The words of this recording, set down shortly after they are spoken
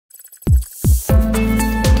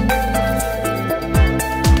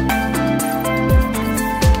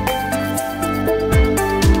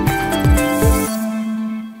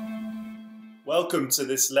welcome to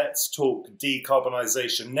this Let's Talk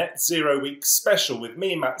Decarbonisation Net Zero Week special with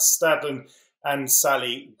me, Matt Stadlen, and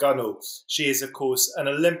Sally Gunnell. She is, of course, an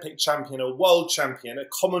Olympic champion, a world champion, a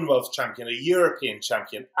Commonwealth champion, a European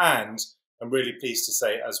champion, and I'm really pleased to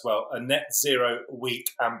say as well, a Net Zero Week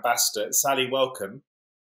ambassador. Sally, welcome.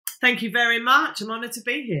 Thank you very much. I'm honoured to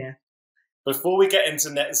be here. Before we get into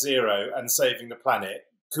net zero and saving the planet,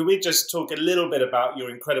 could we just talk a little bit about your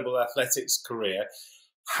incredible athletics career?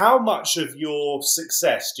 How much of your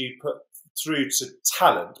success do you put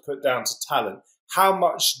down to talent? How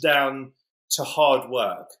much down to hard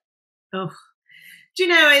work? Oh, do you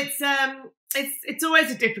know, it's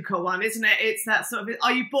always a difficult one, isn't it? It's that sort of,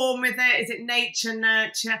 are you born with it? Is it nature,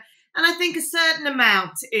 nurture? And I think a certain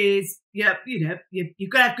amount is, you've got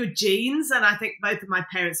to have good genes. And I think both of my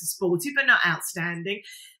parents are sporty, but not outstanding.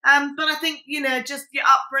 But I think, just your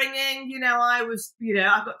upbringing,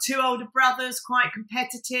 I've got two older brothers, quite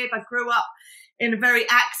competitive. I grew up in a very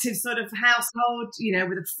active sort of household,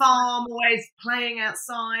 with a farm, always playing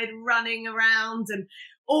outside, running around and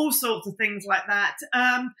all sorts of things like that.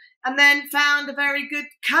 And then found a very good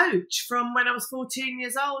coach from when I was 14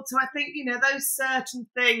 years old. So I think, those certain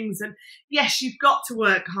things, and yes, you've got to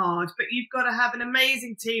work hard, but you've got to have an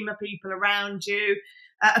amazing team of people around you.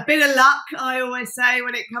 A bit of luck, I always say,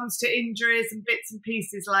 when it comes to injuries and bits and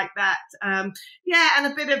pieces like that. And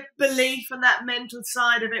a bit of belief and that mental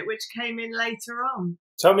side of it, which came in later on.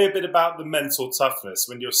 Tell me a bit about the mental toughness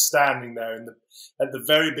when you're standing there at the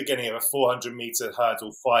very beginning of a 400-metre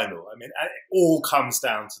hurdle final. I mean, it all comes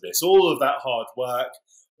down to this. All of that hard work,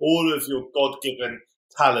 all of your God-given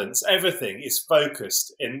talents, everything is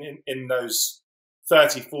focused in those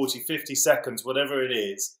 30, 40, 50 seconds, whatever it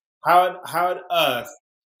is. How on earth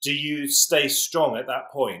do you stay strong at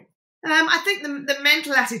that point? I think the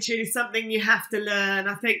mental attitude is something you have to learn.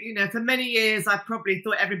 I think, for many years, I probably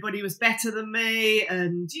thought everybody was better than me.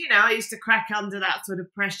 And, I used to crack under that sort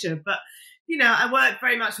of pressure. But, I worked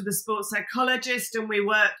very much with a sports psychologist, and we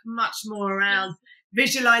worked much more around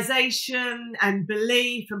visualization and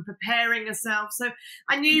belief and preparing yourself. So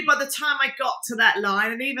I knew by the time I got to that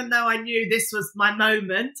line, and even though I knew this was my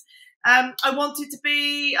moment, I wanted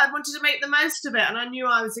to make the most of it, and I knew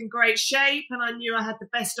I was in great shape, and I knew I had the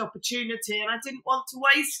best opportunity, and I didn't want to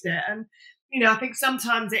waste it. And I think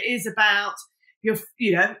sometimes it is about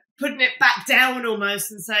putting it back down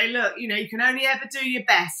almost and say, look, you can only ever do your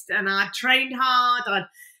best. And I trained hard, I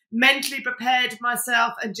mentally prepared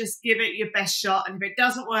myself, and just give it your best shot. And if it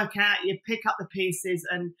doesn't work out, you pick up the pieces,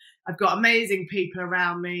 and I've got amazing people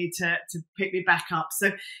around me to pick me back up.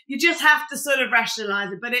 So you just have to sort of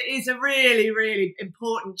rationalize it, but it is a really, really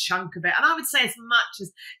important chunk of it. And I would say as much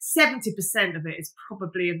as 70% of it is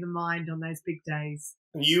probably in the mind on those big days.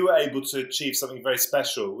 And you were able to achieve something very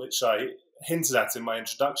special, which I hinted at in my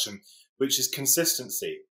introduction, which is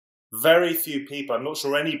consistency. Very few people, I'm not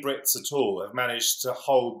sure any Brits at all, have managed to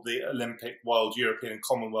hold the Olympic, World, European and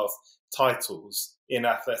Commonwealth titles in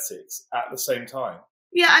athletics at the same time.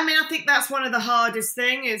 Yeah, I think that's one of the hardest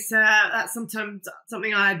things. That's sometimes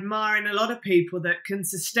something I admire in a lot of people that can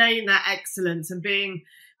sustain that excellence and being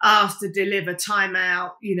asked to deliver time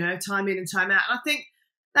out, time in and time out. And I think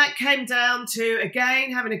that came down to,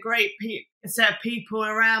 again, having a great set of people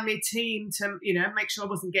around me, team to, make sure I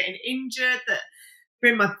wasn't getting injured, that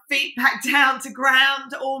bring my feet back down to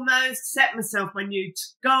ground almost, set myself my new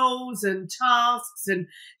goals and tasks, and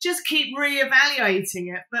just keep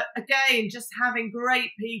reevaluating it. But again, just having great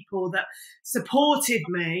people that supported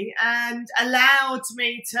me and allowed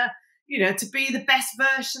me to, to be the best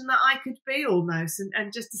version that I could be almost,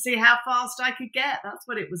 and just to see how fast I could get. That's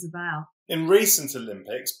what it was about. In recent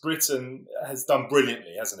Olympics, Britain has done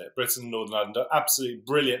brilliantly, hasn't it? Britain and Northern Ireland absolutely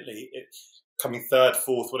brilliantly. Coming third,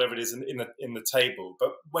 fourth, whatever it is in the table.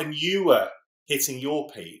 But when you were hitting your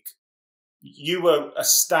peak, you were a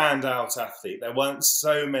standout athlete. There weren't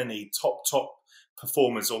so many top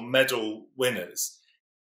performers or medal winners.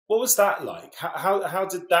 What was that like? How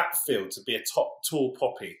did that feel to be a tall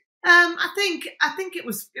poppy? I think it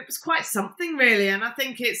was quite something, really, and I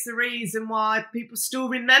think it's the reason why people still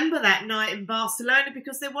remember that night in Barcelona,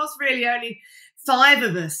 because there was really only 5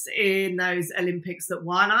 of us in those Olympics that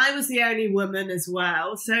won. I was the only woman as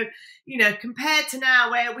well. So, compared to now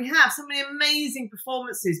where we have so many amazing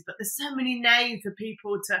performances, but there's so many names for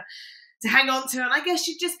people to hang on to, and I guess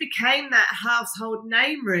you just became that household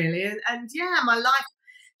name, really. And my life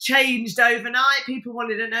changed overnight. People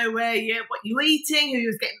wanted to know what you were eating, who you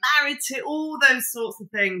was getting married to, all those sorts of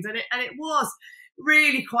things. And it was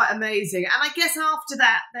really quite amazing. And I guess after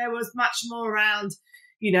that, there was much more around,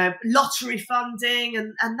 lottery funding,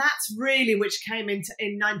 and that's really which came into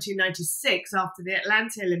in 1996 after the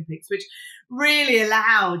Atlanta Olympics, which really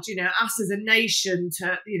allowed us as a nation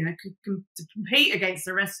to to compete against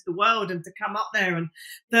the rest of the world and to come up there and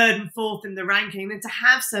third and fourth in the ranking, and to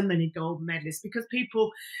have so many gold medalists, because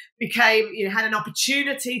people had an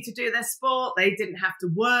opportunity to do their sport. They didn't have to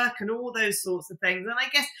work and all those sorts of things. And I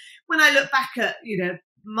guess when I look back at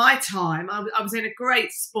my time, I was in a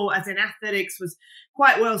great sport, as in athletics was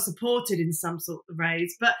quite well supported in some sort of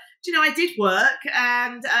ways. But, I did work,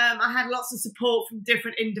 and I had lots of support from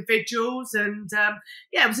different individuals. And,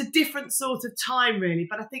 it was a different sort of time, really.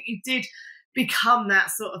 But I think you did become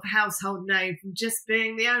that sort of household name from just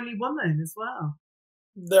being the only woman as well.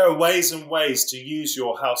 There are ways and ways to use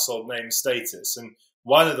your household name status. And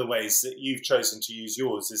one of the ways that you've chosen to use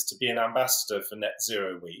yours is to be an ambassador for Net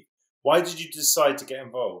Zero Week. Why did you decide to get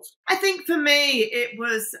involved? I think for me, it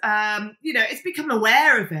was, it's become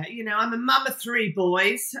aware of it. I'm a mum of 3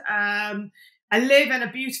 boys. I live in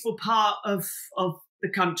a beautiful part of the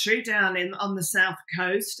country down on the south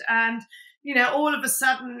coast. And, all of a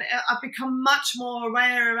sudden, I've become much more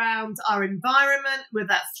aware around our environment, whether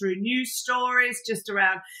that's through news stories, just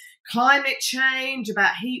around climate change,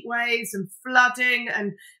 about heat waves and flooding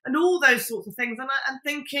and all those sorts of things. And I'm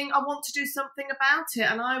thinking, I want to do something about it.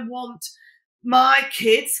 And I want my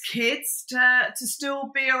kids to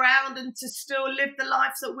still be around and to still live the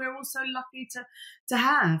lives that we're all so lucky to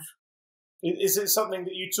have. Is it something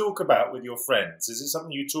that you talk about with your friends? Is it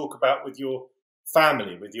something you talk about with your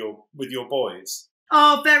family, with your boys?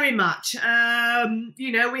 Oh, very much.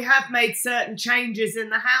 We have made certain changes in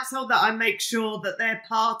the household that I make sure that they're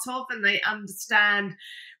part of and they understand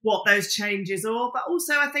what those changes are. But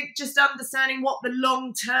also, I think just understanding what the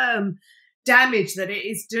long-term damage that it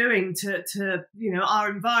is doing to our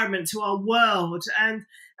environment, to our world. And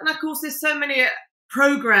of course, there's so many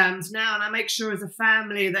programs now, and I make sure as a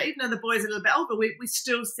family that even though the boys are a little bit older, we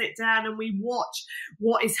still sit down and we watch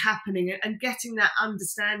what is happening, and getting that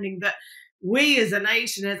understanding that we as a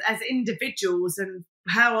nation, as individuals, and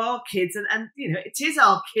how our kids, and it is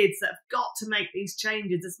our kids that have got to make these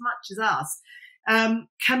changes as much as us,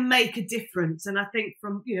 can make a difference. And I think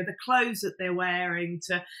from the clothes that they're wearing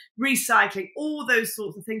to recycling, all those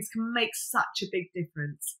sorts of things can make such a big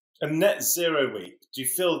difference. And Net Zero Week, do you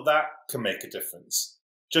feel that can make a difference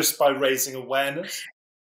just by raising awareness?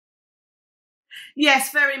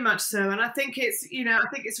 Yes, very much so. And I think it's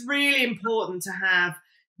really important to have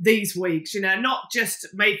these weeks, not just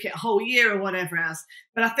make it a whole year or whatever else,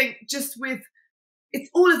 but I think just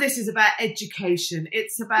all of this is about education.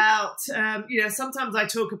 It's about, sometimes I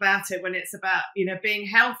talk about it when it's about, being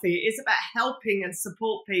healthy. It's about helping and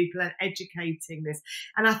support people and educating this.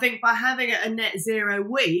 And I think by having a Net Zero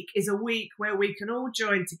Week is a week where we can all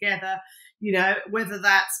join together, whether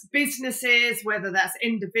that's businesses, whether that's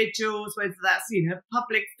individuals, whether that's,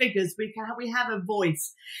 public figures, we have a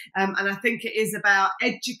voice. And I think it is about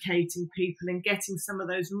educating people and getting some of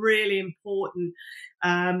those really important,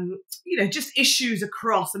 just issues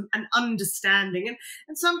across and understanding.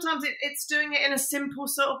 And sometimes it's doing it in a simple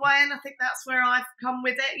sort of way. And I think that's where I've come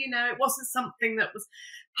with it. It wasn't something that was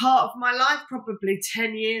part of my life probably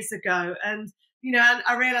 10 years ago. And, and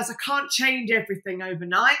I realised I can't change everything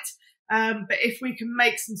overnight. But if we can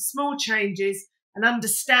make some small changes and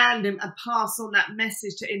understand and pass on that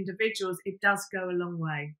message to individuals, it does go a long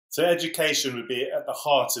way. So education would be at the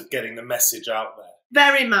heart of getting the message out there.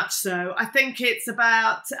 Very much so. I think it's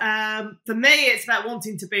about, for me, it's about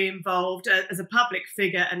wanting to be involved as a public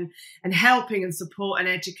figure and helping and support and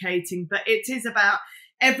educating. But it is about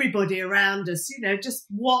everybody around us, just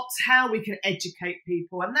how we can educate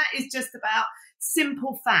people. And that is just about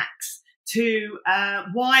simple facts to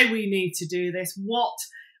why we need to do this,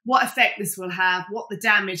 what effect this will have, what the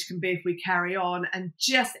damage can be if we carry on, and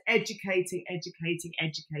just educating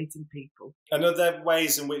people. And are there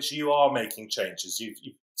ways in which you are making changes? You've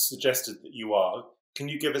suggested that you are. Can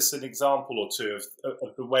you give us an example or two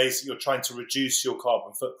of the ways that you're trying to reduce your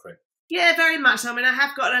carbon footprint? Yeah, very much. I mean, I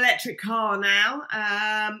have got an electric car now.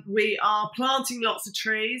 We are planting lots of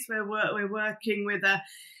trees. We're working with a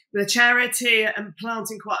charity and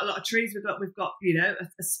planting quite a lot of trees. We've got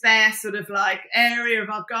a spare sort of like area of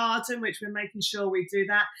our garden, which we're making sure we do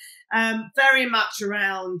that. very much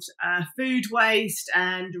around food waste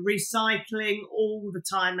and recycling all the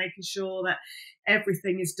time, making sure that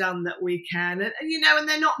everything is done that we can. And you know, and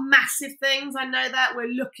they're not massive things. I know that we're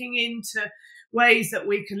looking into ways that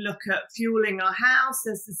we can look at fueling our house.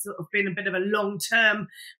 There's sort of been a bit of a long-term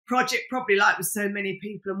project, probably like with so many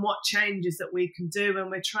people, and what changes that we can do, and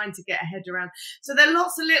we're trying to get a head around. So there are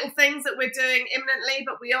lots of little things that we're doing imminently,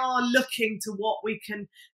 but we are looking to what we can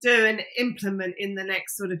do and implement in the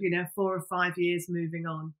next sort of, 4 or 5 years moving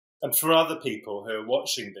on. And for other people who are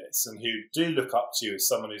watching this and who do look up to you as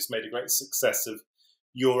someone who's made a great success of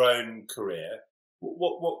your own career,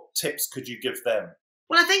 what tips could you give them?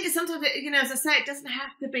 Well, I think sometimes, as I say, it doesn't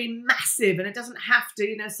have to be massive, and it doesn't have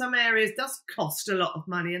to, some areas does cost a lot of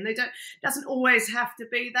money, and doesn't always have to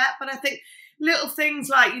be that. But I think little things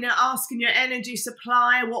like, asking your energy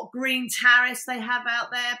supplier what green tariffs they have out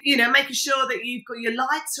there, making sure that you've got your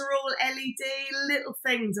lights are all LED, little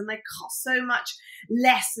things, and they cost so much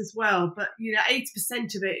less as well. But,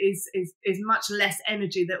 80% of it is much less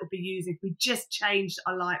energy that we'll be using if we just changed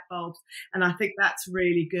our light bulbs. And I think that's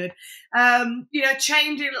really good.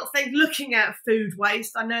 Changing little things, looking at food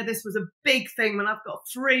waste. I know this was a big thing when I've got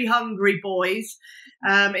 3 hungry boys.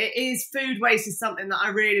 Food waste is something that I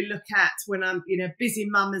really look at when I'm, busy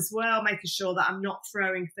mum as well, making sure that I'm not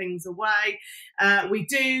throwing things away. We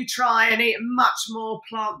do try and eat much more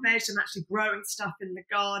plant-veg. I'm actually growing stuff in the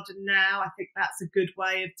garden now. I think that's a good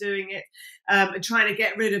way of doing it. And trying to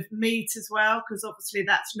get rid of meat as well, because obviously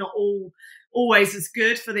that's not always as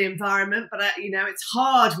good for the environment. But, it's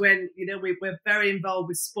hard when, we're very involved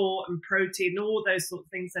with sport and protein and all those sort of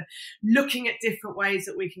things. So looking at different ways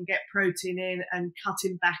that we can get protein in and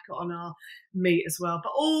cutting back on our meat as well.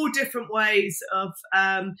 But all different ways of,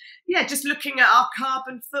 just looking at our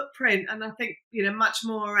carbon footprint. And I think, much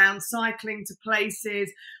more around cycling to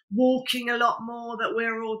places, walking a lot more that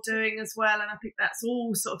we're all doing as well. And I think that's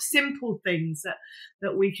all sort of simple things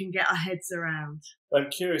that we can get our heads around. I'm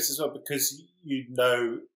curious as well, because you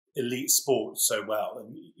know elite sport so well,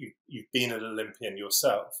 and you've been an Olympian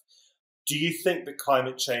yourself. Do you think that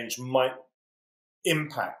climate change might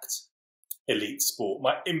impact elite sport,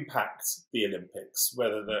 might impact the Olympics,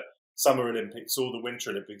 whether the Summer Olympics or the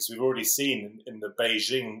Winter Olympics? We've already seen in the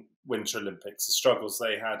Beijing Winter Olympics the struggles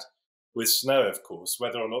they had with snow, of course,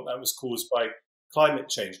 whether or not that was caused by climate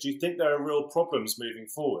change. Do you think there are real problems moving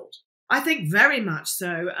forward? I think very much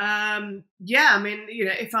so.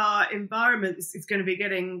 If our environment is going to be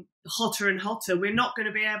getting hotter and hotter, we're not going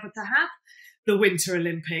to be able to have the Winter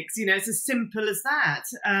Olympics. It's as simple as that.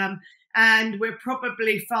 And we'll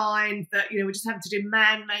probably find that, we're just having to do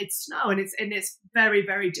man-made snow, and it's very,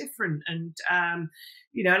 very different. And, and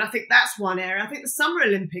I think that's one area. I think the Summer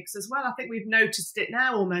Olympics as well, I think we've noticed it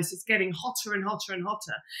now almost. It's getting hotter and hotter and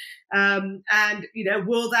hotter.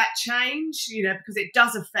 Will that change? Because it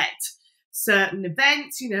does affect certain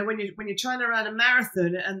events. When you're trying to run a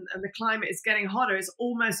marathon and the climate is getting hotter, it's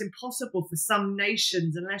almost impossible for some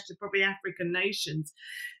nations, unless they're probably African nations.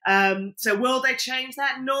 So will they change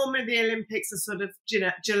that? Normally the Olympics are sort of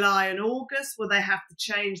July and August. Will they have to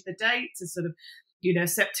change the date to sort of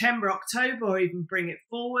September, October, or even bring it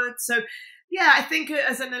forward? So yeah, I think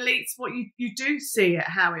as an elite sport, you do see it,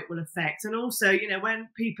 how it will affect. And also, when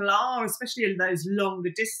people are, especially in those longer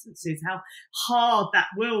distances, how hard that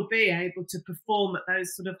will be able to perform at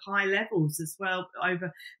those sort of high levels as well,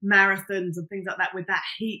 over marathons and things like that, with that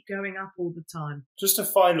heat going up all the time. Just a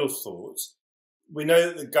final thought. We know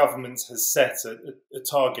that the government has set a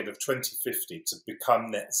target of 2050 to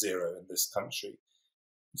become net zero in this country.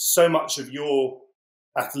 So much of your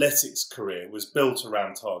athletics career was built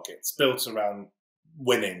around targets, built around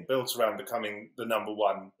winning, built around becoming the number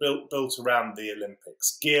one, built around the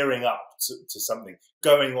Olympics, gearing up to something,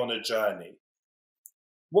 going on a journey.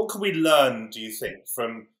 What can we learn, do you think,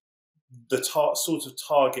 from the sort of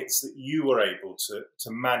targets that you were able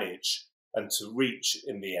to manage and to reach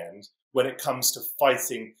in the end when it comes to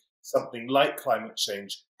fighting something like climate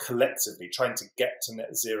change collectively, trying to get to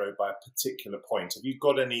net zero by a particular point? Have you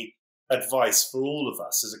got any advice for all of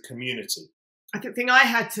us as a community? I think the thing I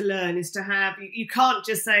had to learn is to have, you can't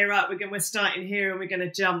just say, right, we're starting here and we're going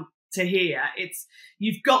to jump to here.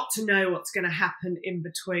 You've got to know what's going to happen in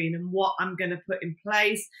between and what I'm going to put in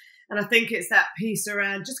place. And I think it's that piece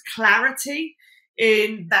around just clarity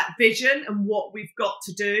in that vision and what we've got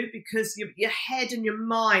to do, because your head and your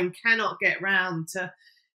mind cannot get round to,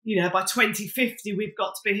 by 2050, we've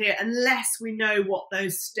got to be here, unless we know what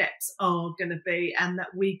those steps are going to be and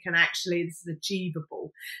that we can actually, this is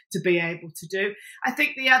achievable to be able to do. I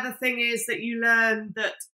think the other thing is that you learn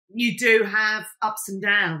that you do have ups and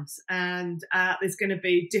downs, and there's going to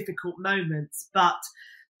be difficult moments, but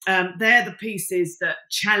they're the pieces that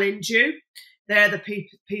challenge you. They're the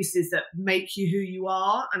pieces that make you who you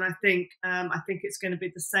are. And I think it's going to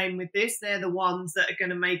be the same with this. They're the ones that are going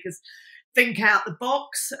to make us think out the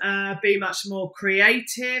box, be much more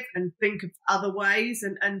creative, and think of other ways,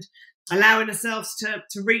 and allowing ourselves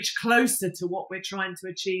to reach closer to what we're trying to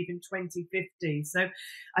achieve in 2050. So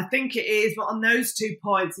I think it is, but on those 2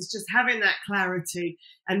 points, it's just having that clarity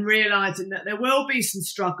and realizing that there will be some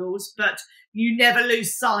struggles, but you never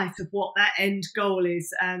lose sight of what that end goal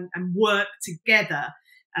is, and work together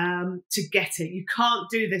to get it. You can't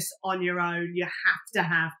do this on your own. You have to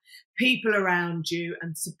have people around you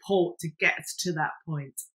and support to get us to that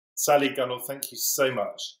point. Sally Gunnell, thank you so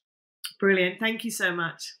much. Brilliant. Thank you so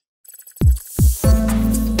much.